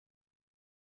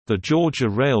The Georgia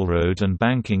Railroad and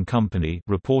Banking Company,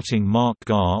 reporting Mark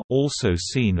Garr, also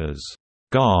seen as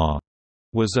Garr,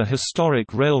 was a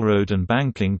historic railroad and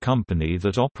banking company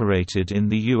that operated in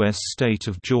the U.S. state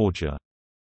of Georgia.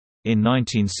 In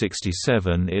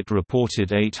 1967 it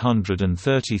reported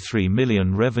 833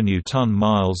 million revenue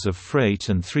ton-miles of freight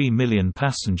and 3 million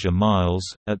passenger miles.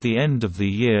 At the end of the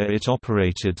year it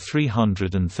operated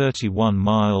 331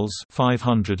 miles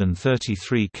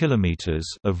 (533 kilometers)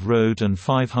 of road and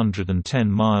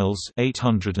 510 miles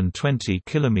 (820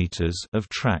 kilometers) of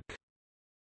track.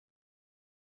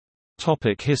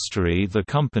 History. The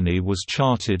company was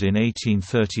chartered in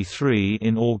 1833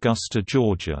 in Augusta,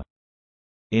 Georgia.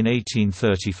 In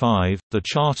 1835, the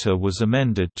charter was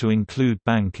amended to include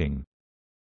banking.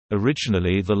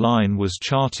 Originally the line was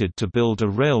chartered to build a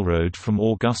railroad from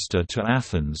Augusta to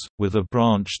Athens, with a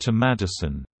branch to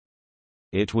Madison.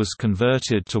 It was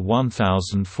converted to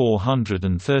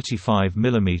 1,435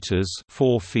 mm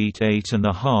 (4 feet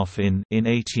 8½ in) in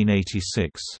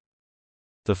 1886.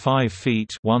 The 5 feet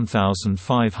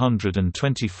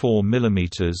 (1,524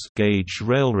 mm) gauge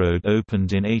railroad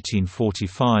opened in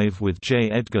 1845 with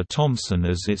J. Edgar Thompson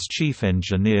as its chief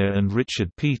engineer and Richard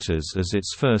Peters as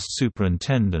its first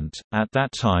superintendent. At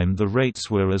that time the rates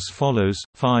were as follows: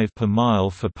 5 per mile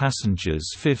for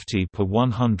passengers, 50 per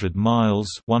 100 miles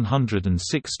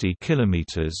 (160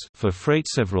 kilometers) for freight.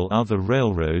 Several other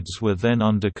railroads were then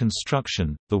under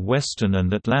construction. The Western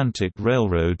and Atlantic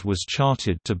Railroad was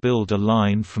chartered to build a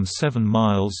line from 7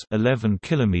 miles (11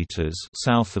 kilometers)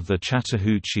 south of the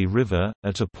Chattahoochee River,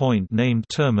 at a point named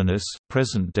Terminus,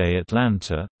 present-day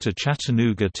Atlanta, to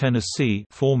Chattanooga, Tennessee,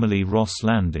 formerly Ross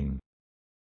Landing.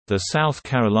 The South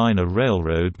Carolina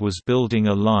Railroad was building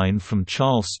a line from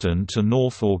Charleston to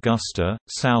North Augusta,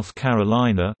 South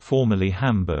Carolina, formerly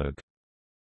Hamburg.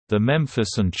 The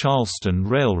Memphis and Charleston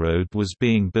Railroad was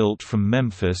being built from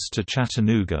Memphis to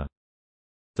Chattanooga.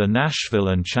 The Nashville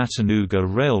and Chattanooga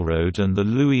Railroad and the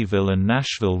Louisville and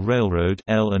Nashville Railroad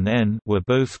 (L&N) were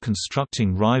both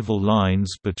constructing rival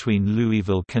lines between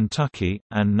Louisville, Kentucky,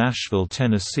 and Nashville,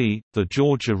 Tennessee. The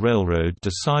Georgia Railroad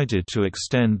decided to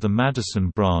extend the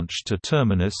Madison branch to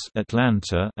Terminus,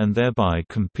 Atlanta, and thereby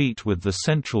compete with the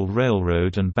Central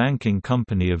Railroad and Banking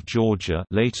Company of Georgia,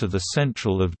 later the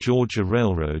Central of Georgia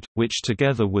Railroad, which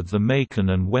together with the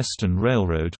Macon and Western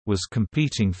Railroad, was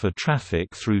competing for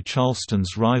traffic through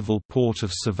Charleston's rival port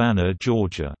of Savannah,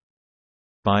 Georgia.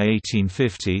 By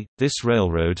 1850, this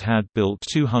railroad had built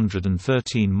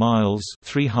 213 miles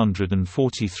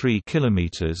 (343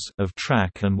 kilometers) of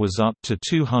track and was up to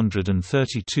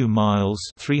 232 miles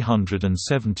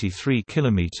 (373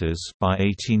 kilometers) by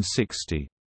 1860.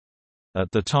 At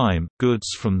the time, goods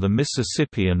from the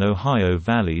Mississippi and Ohio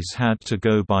valleys had to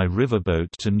go by riverboat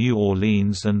to New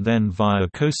Orleans and then via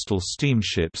coastal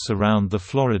steamships around the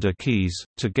Florida Keys,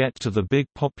 to get to the big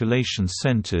population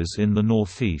centers in the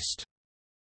Northeast.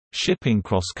 Shipping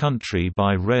cross-country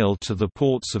by rail to the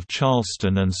ports of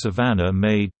Charleston and Savannah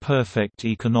made perfect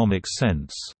economic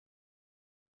sense.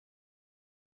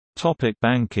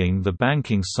 Banking. The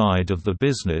banking side of the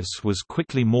business was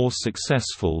quickly more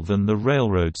successful than the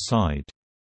railroad side.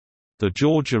 The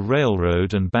Georgia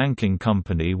Railroad and Banking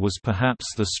Company was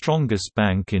perhaps the strongest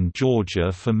bank in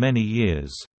Georgia for many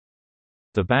years.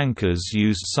 The bankers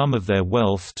used some of their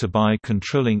wealth to buy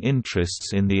controlling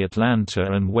interests in the Atlanta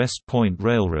and West Point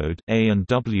Railroad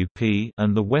 (A&WP)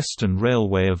 and the Western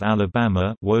Railway of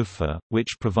Alabama (WOFA),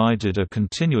 which provided a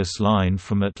continuous line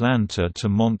from Atlanta to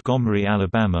Montgomery,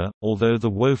 Alabama, although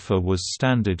the WOFA was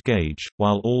standard gauge,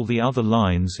 while all the other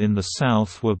lines in the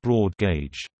South were broad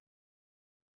gauge.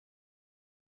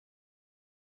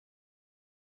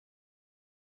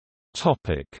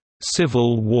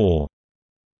 Civil War.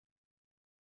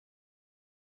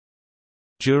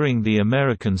 During the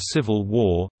American Civil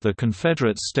War, the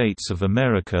Confederate States of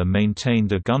America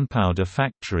maintained a gunpowder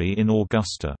factory in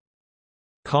Augusta.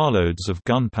 Carloads of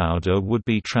gunpowder would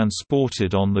be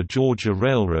transported on the Georgia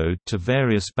Railroad to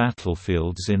various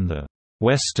battlefields in the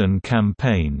Western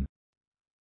Campaign.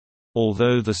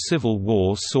 Although the Civil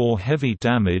War saw heavy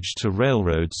damage to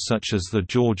railroads such as the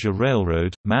Georgia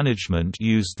Railroad, management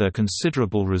used their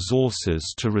considerable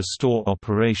resources to restore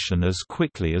operation as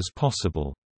quickly as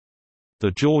possible. The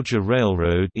Georgia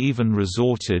Railroad even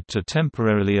resorted to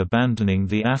temporarily abandoning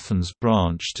the Athens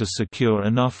branch to secure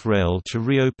enough rail to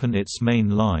reopen its main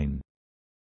line.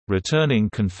 Returning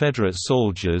Confederate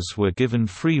soldiers were given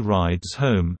free rides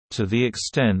home, to the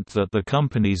extent that the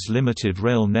company's limited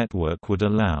rail network would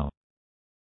allow.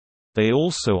 They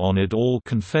also honored all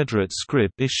Confederate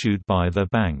scrip issued by their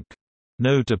bank.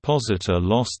 No depositor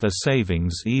lost their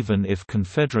savings even if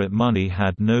Confederate money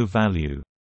had no value.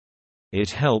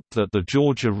 It helped that the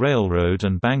Georgia Railroad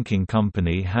and Banking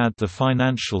Company had the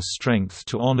financial strength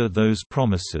to honor those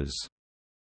promises.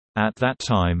 At that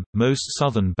time, most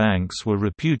Southern banks were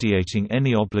repudiating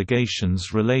any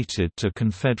obligations related to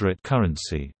Confederate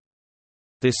currency.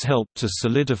 This helped to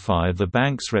solidify the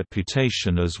bank's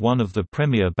reputation as one of the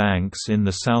premier banks in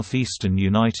the southeastern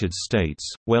United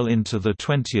States, well into the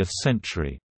 20th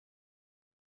century.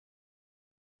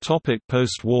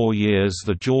 Post-war years.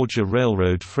 The Georgia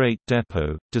Railroad Freight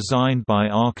Depot, designed by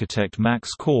architect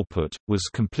Max Corput,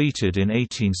 was completed in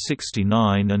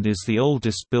 1869 and is the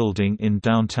oldest building in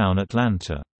downtown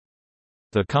Atlanta.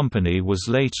 The company was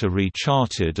later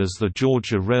rechartered as the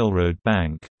Georgia Railroad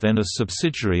Bank, then a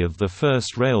subsidiary of the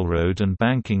First Railroad and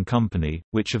Banking Company,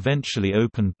 which eventually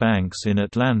opened banks in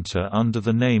Atlanta under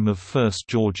the name of First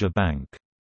Georgia Bank.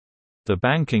 The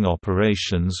banking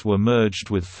operations were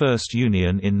merged with First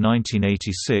Union in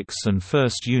 1986 and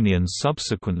First Union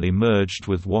subsequently merged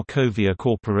with Wachovia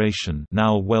Corporation,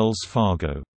 now Wells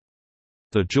Fargo.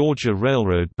 The Georgia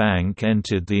Railroad Bank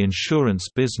entered the insurance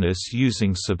business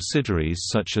using subsidiaries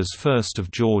such as First of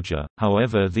Georgia,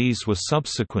 however these were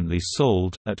subsequently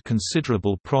sold, at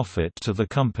considerable profit to the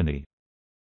company.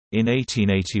 In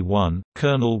 1881,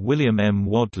 Colonel William M.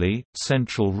 Wadley,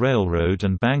 Central Railroad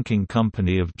and Banking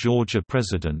Company of Georgia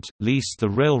president, leased the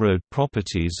railroad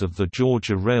properties of the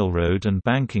Georgia Railroad and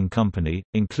Banking Company,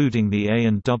 including the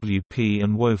A&WP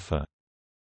and WOFA.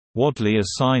 Wadley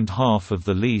assigned half of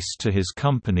the lease to his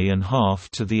company and half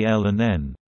to the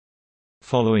L&N.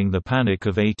 Following the Panic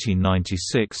of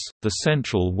 1896, the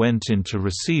Central went into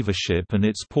receivership and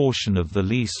its portion of the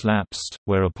lease lapsed,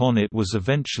 whereupon it was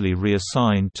eventually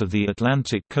reassigned to the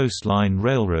Atlantic Coast Line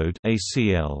Railroad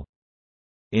 (ACL).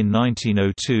 In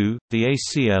 1902, the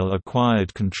ACL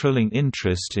acquired controlling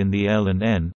interest in the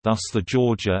L&N, thus the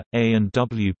Georgia,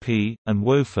 A&WP, and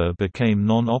WOFA became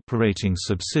non-operating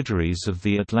subsidiaries of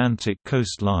the Atlantic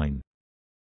Coast Line.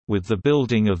 With the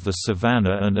building of the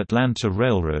Savannah and Atlanta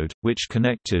Railroad, which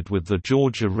connected with the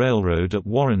Georgia Railroad at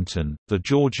Warrenton, the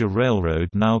Georgia Railroad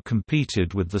now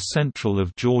competed with the Central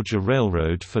of Georgia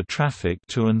Railroad for traffic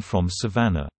to and from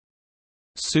Savannah.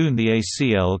 Soon the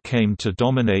ACL came to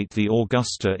dominate the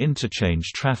Augusta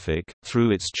interchange traffic,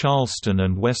 through its Charleston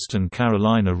and Western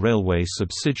Carolina Railway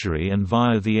subsidiary and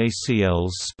via the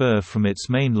ACL's spur from its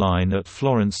main line at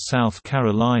Florence, South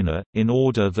Carolina, in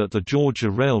order that the Georgia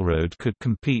Railroad could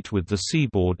compete with the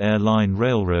Seaboard Air Line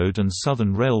Railroad and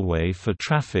Southern Railway for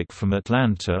traffic from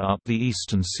Atlanta up the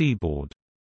eastern seaboard.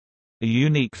 A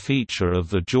unique feature of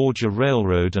the Georgia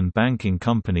Railroad and Banking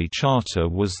Company charter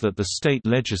was that the state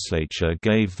legislature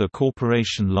gave the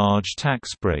corporation large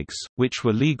tax breaks, which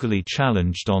were legally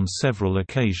challenged on several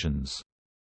occasions.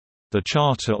 The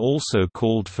charter also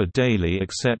called for daily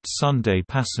except Sunday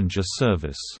passenger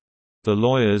service. The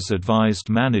lawyers advised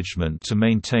management to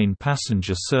maintain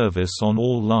passenger service on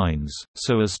all lines,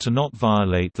 so as to not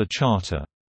violate the charter.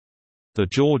 The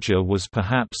Georgia was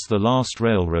perhaps the last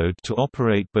railroad to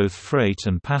operate both freight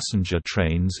and passenger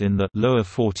trains in the lower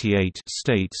 48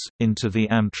 states, into the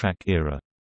Amtrak era.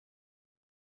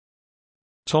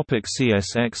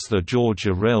 CSX. The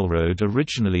Georgia Railroad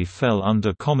originally fell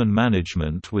under common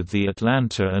management with the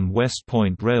Atlanta and West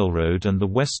Point Railroad and the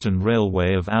Western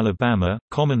Railway of Alabama,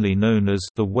 commonly known as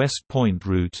the West Point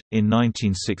Route. In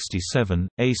 1967,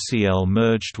 ACL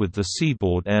merged with the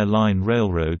Seaboard Air Line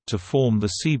Railroad to form the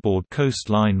Seaboard Coast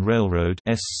Line Railroad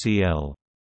 (SCL).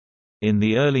 In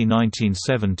the early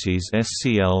 1970s,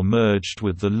 SCL merged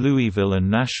with the Louisville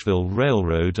and Nashville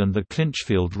Railroad and the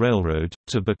Clinchfield Railroad,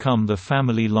 to become the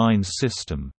Family Lines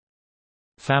system.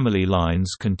 Family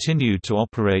Lines continued to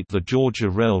operate the Georgia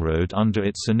Railroad under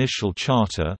its initial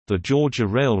charter. The Georgia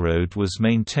Railroad was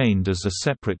maintained as a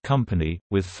separate company,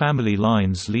 with Family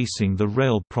Lines leasing the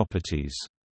rail properties.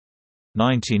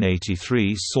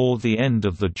 1983 saw the end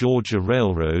of the Georgia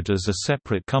Railroad as a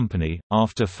separate company,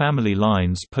 after Family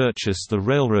Lines purchased the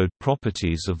railroad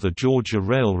properties of the Georgia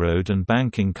Railroad and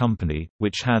Banking Company,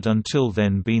 which had until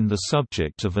then been the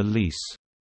subject of a lease.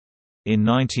 In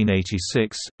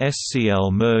 1986,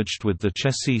 SCL merged with the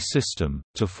Chessie system,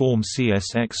 to form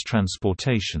CSX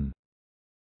Transportation.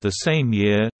 The same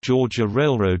year, Georgia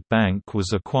Railroad Bank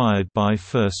was acquired by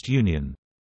First Union.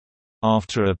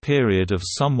 After a period of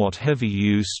somewhat heavy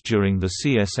use during the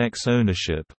CSX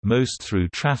ownership, most through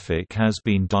traffic has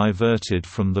been diverted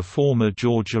from the former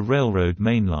Georgia Railroad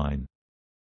mainline.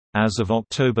 As of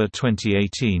October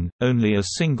 2018, only a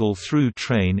single through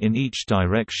train in each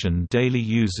direction daily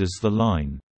uses the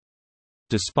line.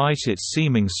 Despite its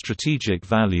seeming strategic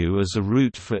value as a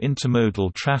route for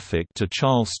intermodal traffic to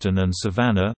Charleston and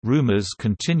Savannah, rumors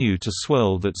continue to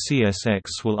swirl that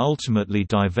CSX will ultimately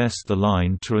divest the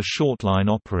line to a shortline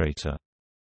operator.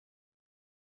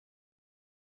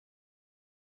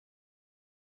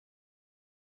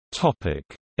 Topic: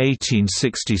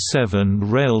 1867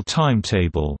 rail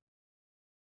timetable.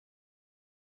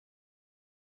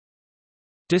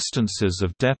 Distances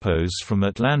of depots from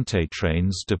Atlanta.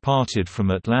 Trains departed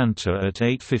from Atlanta at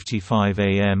 8:55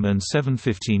 a.m. and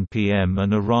 7:15 p.m.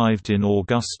 and arrived in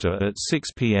Augusta at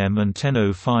 6 p.m. and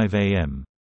 10:05 a.m.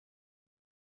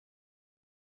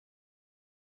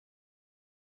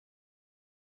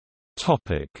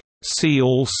 Topic: See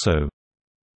also: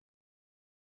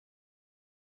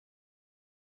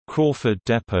 Crawford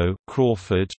Depot,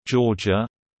 Crawford, Georgia;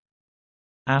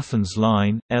 Athens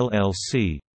Line,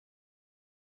 LLC.